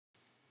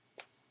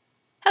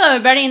Hello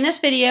everybody, in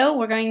this video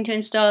we're going to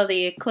install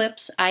the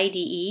Eclipse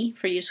IDE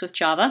for use with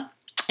Java,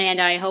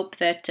 and I hope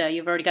that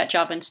you've already got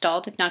Java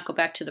installed. If not, go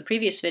back to the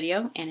previous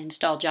video and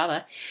install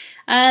Java.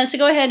 So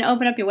go ahead and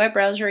open up your web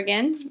browser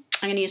again.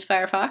 I'm going to use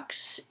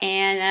Firefox,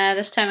 and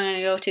this time I'm going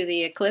to go to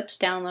the Eclipse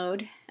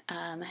download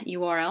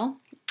URL,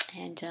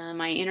 and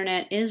my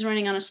internet is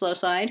running on a slow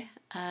side,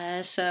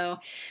 so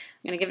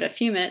I'm going to give it a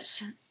few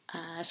minutes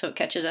so it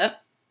catches up.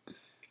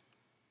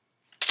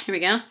 Here we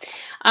go.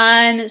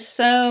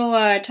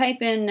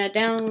 Type in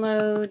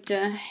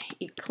download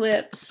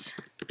Eclipse.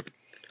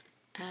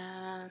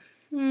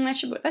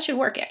 That should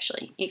work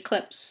actually.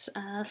 Eclipse.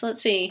 So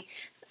let's see.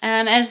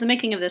 As the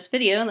making of this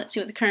video, let's see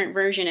what the current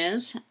version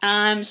is.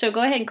 So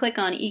go ahead and click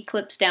on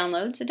Eclipse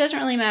Downloads. It doesn't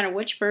really matter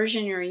which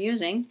version you're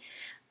using.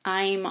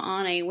 I'm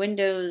on a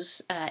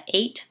Windows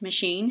 8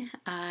 machine,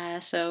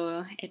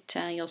 so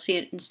you'll see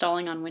it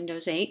installing on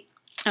Windows 8.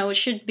 It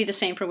should be the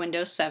same for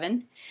Windows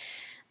 7.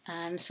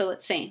 So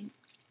let's see.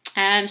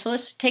 So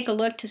let's take a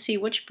look to see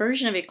which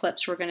version of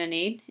Eclipse we're going to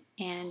need.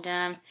 And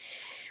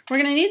we're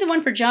going to need the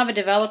one for Java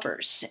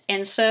developers.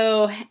 And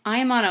so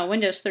I'm on a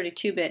Windows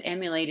 32-bit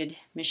emulated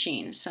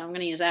machine, so I'm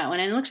going to use that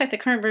one. And it looks like the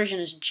current version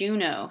is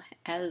Juno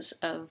as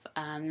of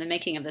the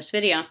making of this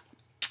video.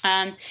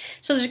 So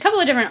there's a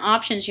couple of different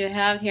options you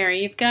have here.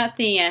 You've got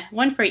the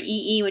one for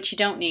EE, which you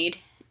don't need.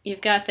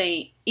 You've got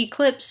the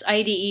Eclipse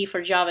IDE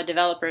for Java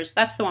developers.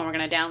 That's the one we're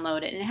going to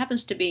download it, and it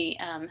happens to be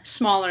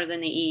smaller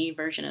than the EE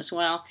version as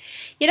well.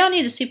 You don't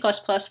need the C++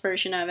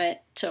 version of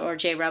it or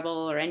JRebel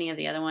or any of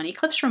the other one.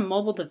 Eclipse for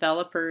mobile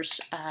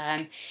developers,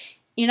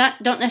 you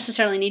don't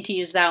necessarily need to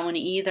use that one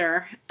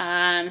either,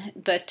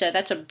 but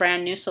that's a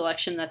brand new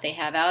selection that they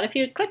have out. If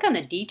you click on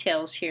the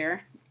details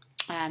here,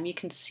 you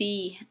can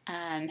see,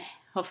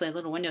 hopefully a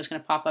little window is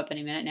going to pop up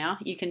any minute now.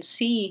 You can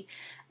see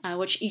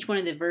which each one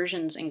of the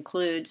versions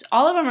includes.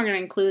 All of them are going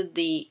to include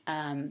the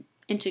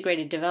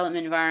integrated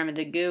development environment,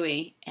 the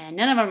GUI, and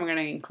none of them are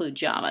going to include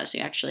Java, so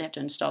you actually have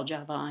to install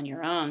Java on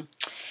your own.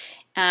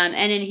 And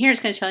in here it's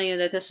going to tell you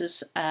that this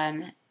is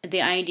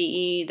the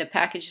IDE. The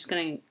package is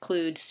going to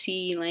include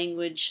C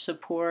language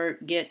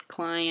support, Git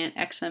client,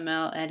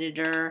 XML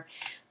editor,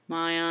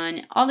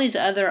 Mayan, all these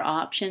other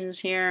options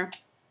here.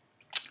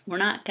 We're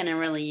not going to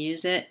really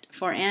use it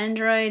for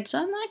Android,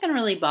 so I'm not going to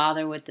really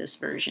bother with this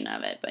version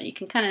of it. But you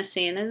can kind of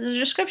see, and the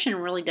description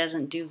really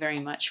doesn't do very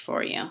much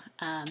for you.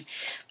 But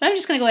I'm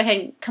just going to go ahead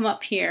and come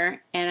up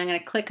here, and I'm going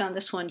to click on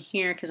this one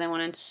here because I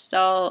want to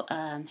install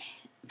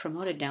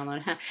promoted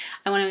download.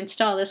 I want to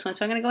install this one,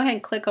 so I'm going to go ahead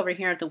and click over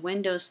here at the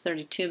Windows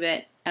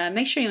 32-bit.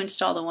 Make sure you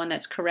install the one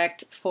that's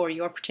correct for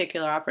your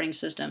particular operating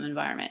system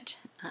environment.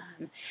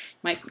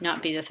 Might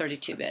not be the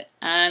 32-bit.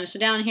 So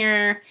down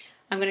here,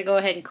 I'm going to go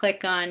ahead and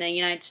click on the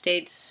United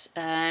States.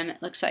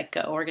 It looks like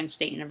Oregon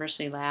State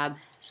University Lab.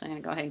 So I'm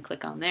going to go ahead and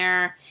click on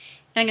there.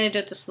 And I'm going to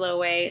do it the slow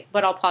way,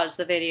 but I'll pause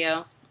the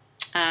video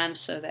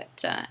so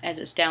that as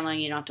it's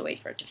downloading, you don't have to wait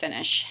for it to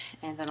finish.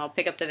 And then I'll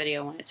pick up the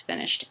video when it's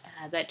finished.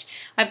 But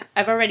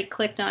I've already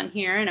clicked on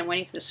here, and I'm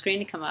waiting for the screen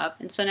to come up.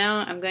 And so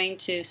now I'm going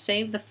to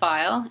save the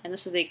file. And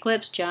this is the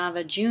Eclipse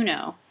Java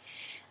Juno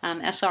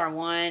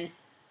SR1.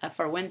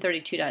 For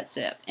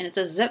win32.zip, and it's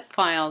a zip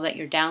file that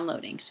you're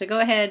downloading. So go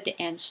ahead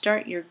and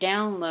start your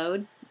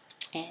download,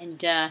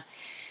 and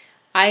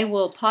I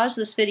will pause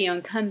this video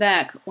and come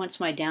back once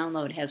my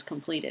download has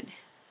completed.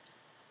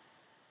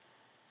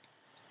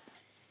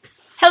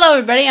 Hello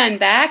everybody, I'm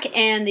back,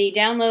 and the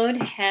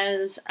download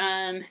has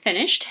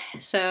finished.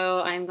 So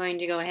I'm going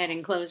to go ahead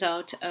and close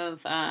out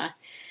of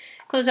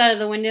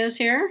the windows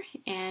here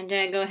and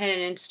go ahead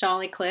and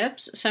install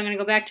Eclipse. So I'm going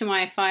to go back to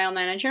my file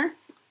manager.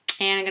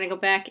 And I'm going to go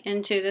back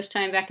into, this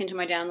time, back into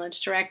my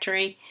downloads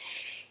directory.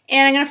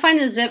 And I'm going to find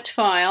the zipped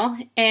file.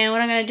 And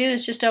what I'm going to do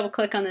is just double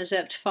click on the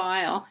zipped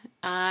file.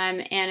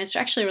 And it's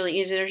actually really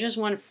easy. There's just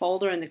one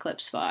folder in the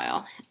Eclipse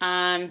file.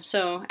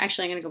 So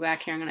actually I'm going to go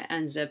back here. I'm going to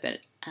unzip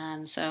it.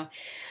 So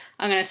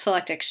I'm going to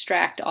select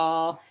extract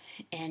all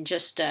and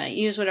just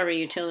use whatever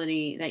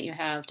utility that you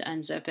have to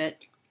unzip it.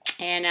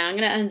 And now I'm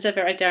going to unzip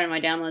it right there in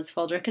my downloads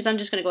folder because I'm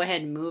just going to go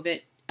ahead and move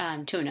it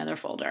to another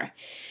folder.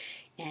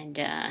 And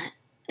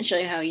show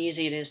you how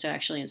easy it is to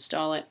actually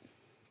install it.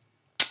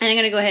 And I'm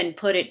going to go ahead and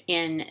put it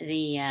in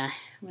the,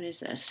 what is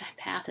this?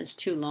 Path is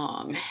too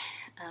long.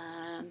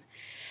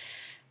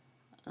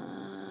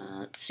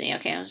 Let's see.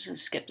 Okay, I'm just going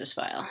to skip this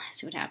file.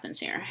 See what happens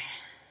here.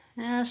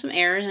 Some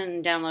errors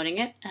in downloading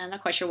it. I'm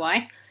not quite sure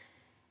why.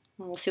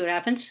 We'll see what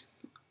happens.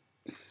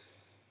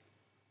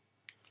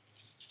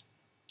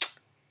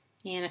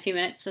 In a few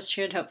minutes, this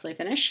should hopefully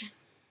finish.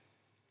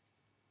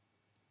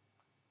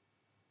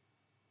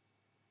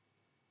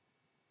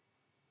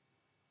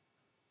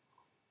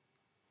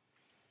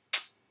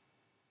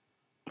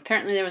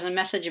 Apparently there was a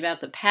message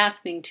about the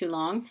path being too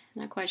long.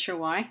 Not quite sure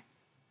why.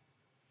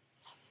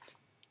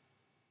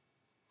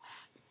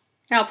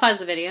 Here, I'll pause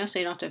the video so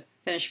you don't have to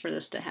finish for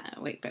this to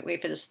wait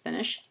for this to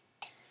finish.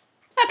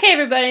 Okay,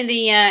 everybody,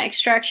 the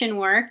extraction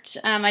worked.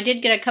 I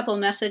did get a couple of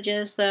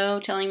messages,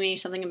 though, telling me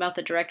something about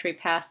the directory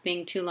path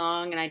being too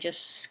long, and I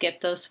just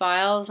skipped those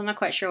files. I'm not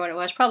quite sure what it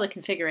was. Probably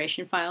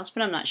configuration files,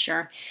 but I'm not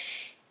sure.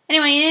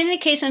 Anyway, in any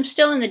case, I'm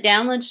still in the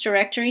downloads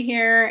directory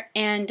here,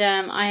 and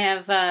I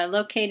have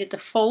located the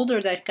folder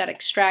that got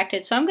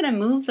extracted. So I'm going to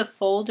move the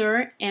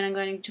folder, and I'm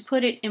going to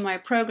put it in my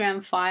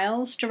program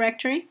files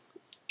directory,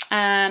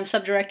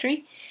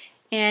 subdirectory.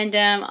 And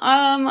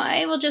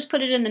I will just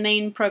put it in the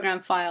main program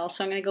file.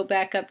 So I'm going to go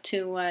back up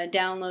to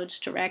downloads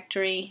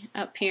directory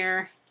up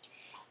here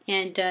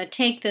and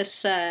take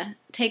this, and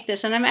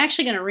I'm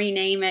actually going to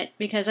rename it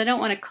because I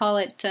don't want to call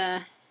it.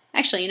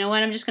 Actually, you know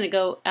what? I'm just going to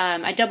go.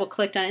 I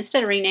double-clicked on it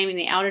instead of renaming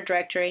the outer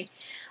directory.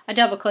 I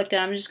double-clicked it.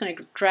 I'm just going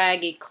to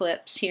drag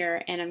Eclipse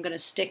here, and I'm going to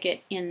stick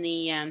it in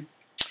the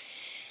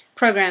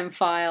program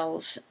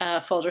files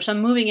folder. So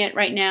I'm moving it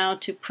right now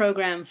to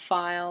program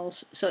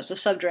files. So it's a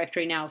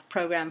subdirectory now of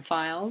program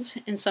files.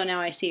 And so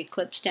now I see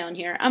Eclipse down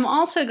here. I'm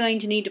also going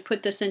to need to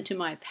put this into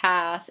my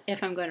path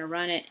if I'm going to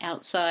run it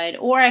outside,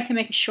 or I can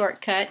make a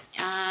shortcut.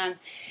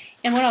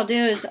 And what I'll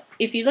do is,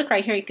 if you look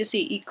right here, you can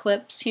see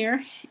Eclipse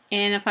here.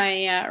 And if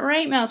I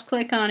right mouse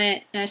click on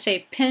it and I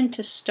say pin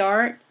to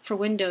start for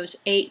Windows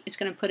 8, it's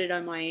going to put it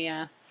on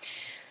my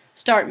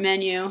start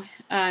menu.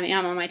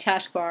 I'm on my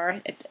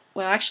taskbar.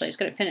 Well, actually, it's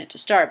going to pin it to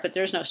start, but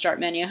there's no start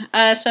menu.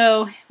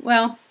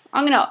 Well,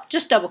 I'm going to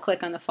just double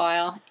click on the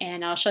file,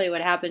 and I'll show you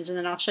what happens, and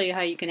then I'll show you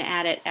how you can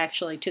add it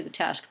actually to the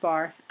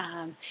taskbar.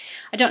 I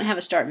don't have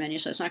a start menu,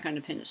 so it's not going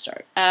to pin to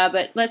start.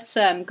 But let's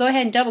go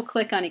ahead and double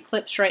click on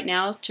Eclipse right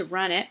now to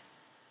run it.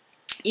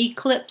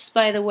 Eclipse,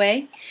 by the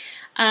way,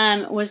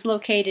 was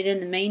located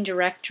in the main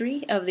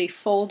directory of the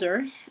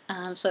folder.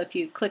 So if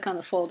you click on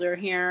the folder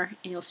here,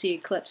 and you'll see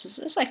Eclipse.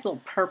 It's like a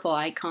little purple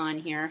icon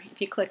here.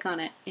 If you click on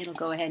it, it'll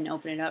go ahead and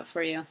open it up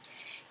for you.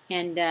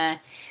 And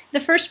the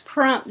first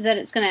prompt that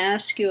it's going to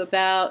ask you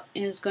about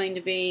is going to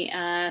be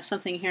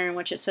something here in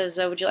which it says,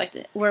 where would you like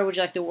the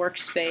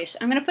workspace?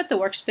 I'm going to put the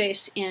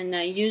workspace in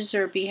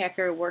user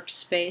bhacker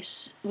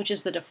workspace, which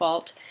is the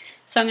default.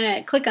 So I'm going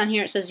to click on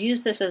here. It says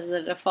use this as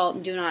the default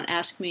and do not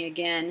ask me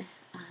again.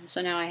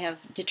 So now I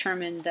have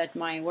determined that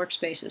my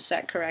workspace is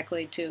set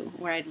correctly to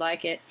where I'd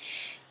like it.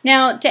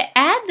 Now, to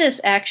add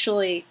this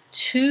actually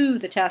to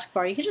the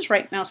taskbar, you can just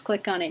right mouse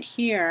click on it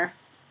here,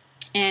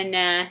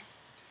 and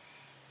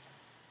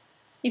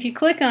if you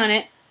click on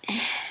it,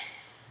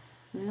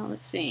 well,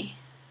 let's see.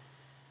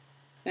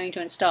 It's going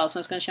to install, so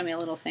it's going to show me a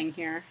little thing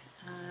here.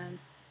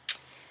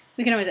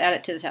 We can always add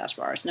it to the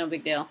taskbar. It's no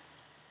big deal.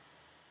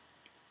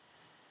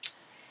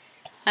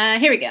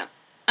 Here we go.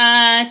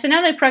 So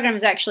now the program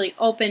is actually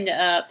opened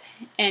up,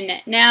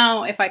 and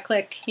now if I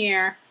click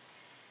here,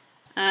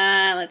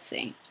 let's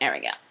see, there we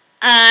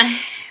go.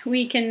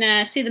 We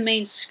can see the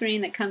main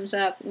screen that comes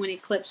up when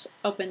Eclipse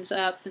opens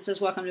up. It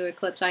says welcome to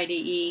Eclipse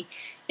IDE.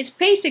 It's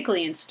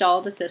basically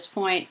installed at this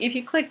point. If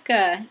you click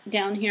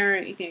down here,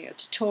 you can go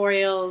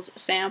tutorials,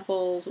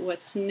 samples,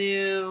 what's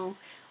new,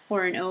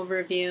 or an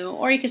overview,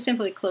 or you can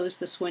simply close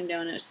this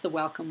window, and it's the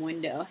welcome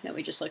window that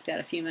we just looked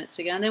at a few minutes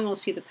ago. And then we'll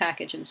see the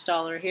package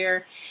installer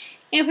here.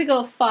 And if we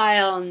go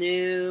File,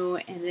 New,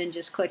 and then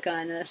just click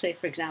on, let's say,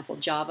 for example,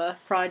 Java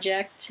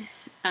project,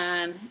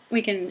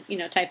 we can,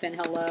 type in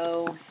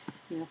hello,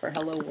 for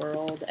hello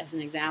world as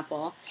an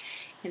example,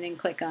 and then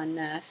click on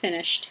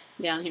Finished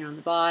down here on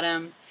the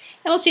bottom.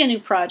 And we'll see a new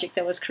project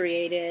that was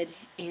created,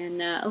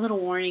 and a little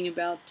warning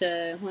about,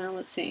 well,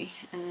 let's see,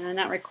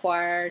 not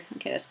required.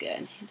 Okay, that's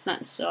good. It's not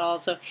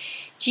installed. So,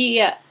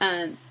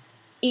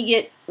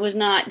 eget was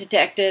not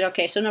detected.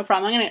 Okay, so no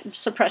problem. I'm going to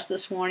suppress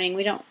this warning.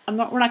 We're not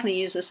going to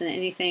use this in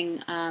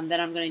anything that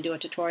I'm going to do a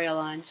tutorial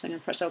on. So I'm going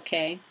to press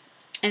OK.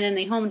 And then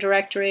the home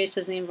directory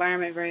says the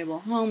environment variable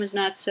home is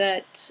not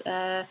set.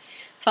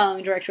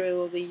 Following directory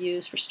will be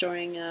used for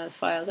storing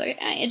files. Okay,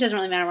 it doesn't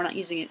really matter. We're not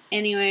using it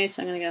anyway.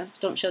 So I'm going to go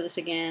don't show this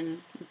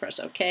again and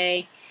press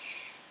OK.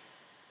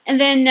 And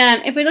then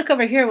if we look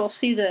over here, we'll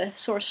see the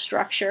source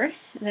structure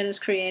that is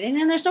created.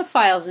 And there's no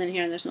files in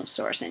here, and there's no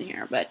source in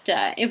here. But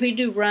if we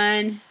do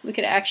run, we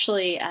could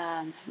actually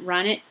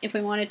run it if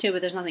we wanted to,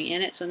 but there's nothing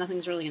in it, so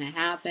nothing's really going to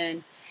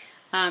happen.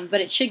 But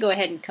it should go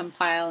ahead and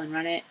compile and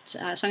run it. So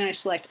I'm going to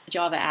select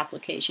Java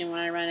application when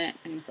I run it.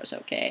 I'm going to press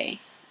OK.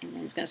 And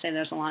then it's going to say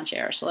there's a launch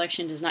error.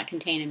 Selection does not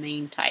contain a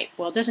main type.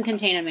 Well, it doesn't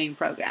contain a main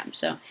program.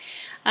 So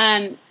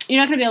you're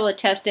not going to be able to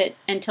test it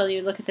until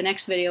you look at the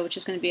next video, which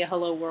is going to be a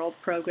Hello World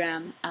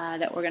program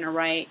that we're going to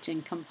write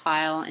and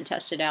compile and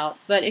test it out.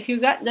 But if you've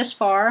got this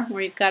far,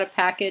 where you've got a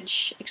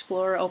package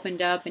explorer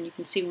opened up and you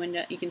can see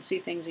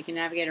things you can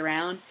navigate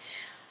around,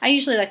 I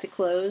usually like to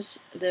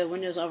close the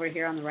windows over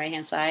here on the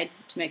right-hand side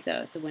to make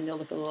the window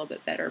look a little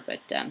bit better. But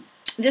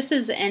this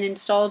is an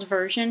installed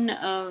version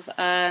of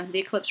the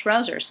Eclipse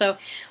browser. So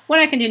what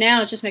I can do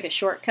now is just make a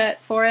shortcut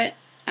for it.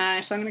 So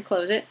I'm going to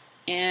close it,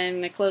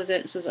 and I close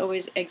it. It says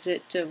always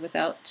exit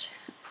without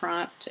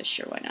prompt.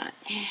 Sure, why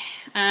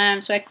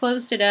not? So I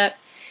closed it up.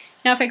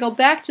 Now if I go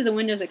back to the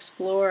Windows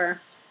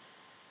Explorer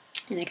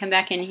and I come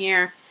back in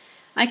here,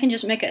 I can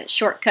just make a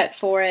shortcut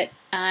for it.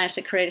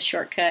 So create a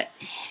shortcut.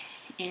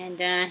 and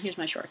here's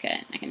my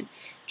shortcut. I can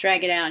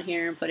drag it out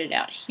here and put it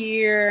out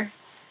here.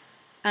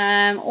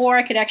 Or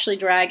I could actually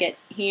drag it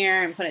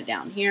here and put it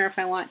down here if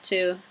I want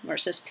to, where it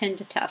says pin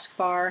to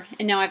taskbar,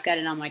 and now I've got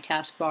it on my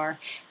taskbar.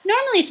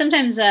 Normally,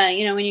 sometimes,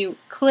 when you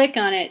click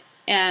on it,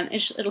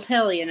 it'll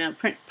tell you,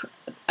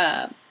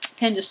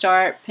 pin to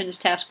start, pin to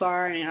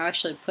taskbar, and it'll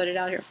actually put it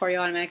out here for you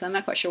automatically. I'm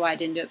not quite sure why I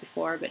didn't do it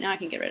before, but now I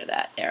can get rid of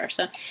that there.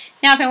 So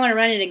now if I want to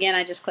run it again,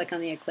 I just click on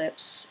the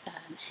Eclipse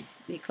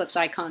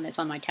icon that's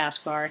on my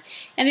taskbar.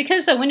 And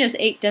because Windows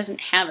 8 doesn't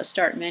have a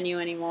start menu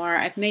anymore,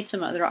 I've made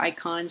some other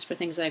icons for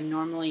things that I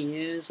normally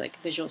use,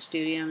 like Visual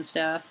Studio and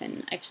stuff,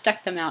 and I've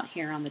stuck them out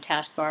here on the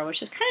taskbar,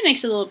 which just kind of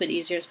makes it a little bit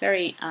easier. It's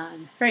very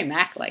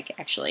Mac-like,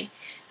 actually.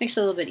 Makes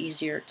it a little bit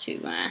easier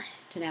to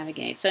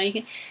navigate. So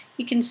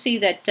you can see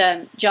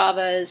that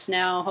Java is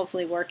now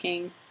hopefully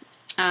working,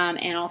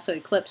 and also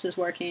Eclipse is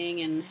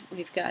working, and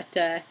we've got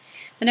the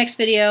next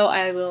video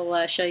I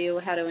will show you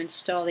how to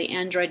install the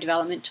Android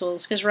development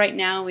tools, because right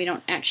now we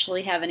don't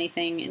actually have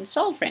anything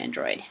installed for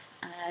Android.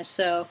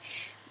 So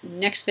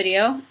next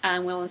video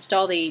we'll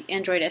install the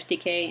Android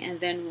SDK, and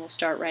then we'll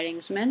start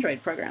writing some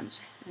Android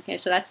programs. Okay,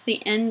 so that's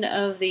the end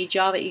of the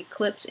Java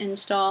Eclipse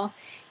install,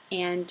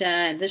 and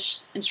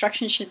this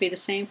instruction should be the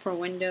same for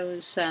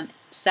Windows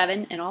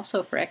 7 and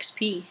also for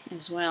XP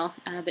as well.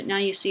 But now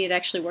you see it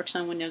actually works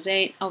on Windows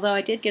 8, although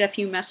I did get a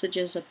few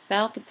messages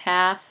about the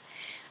path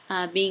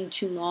being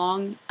too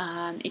long.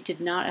 It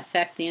did not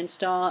affect the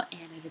install,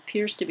 and it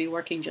appears to be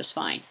working just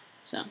fine.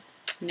 So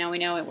now we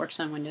know it works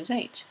on Windows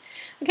 8.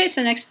 Okay,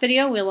 so next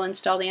video we'll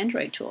install the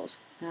Android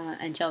tools.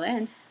 Until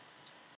then,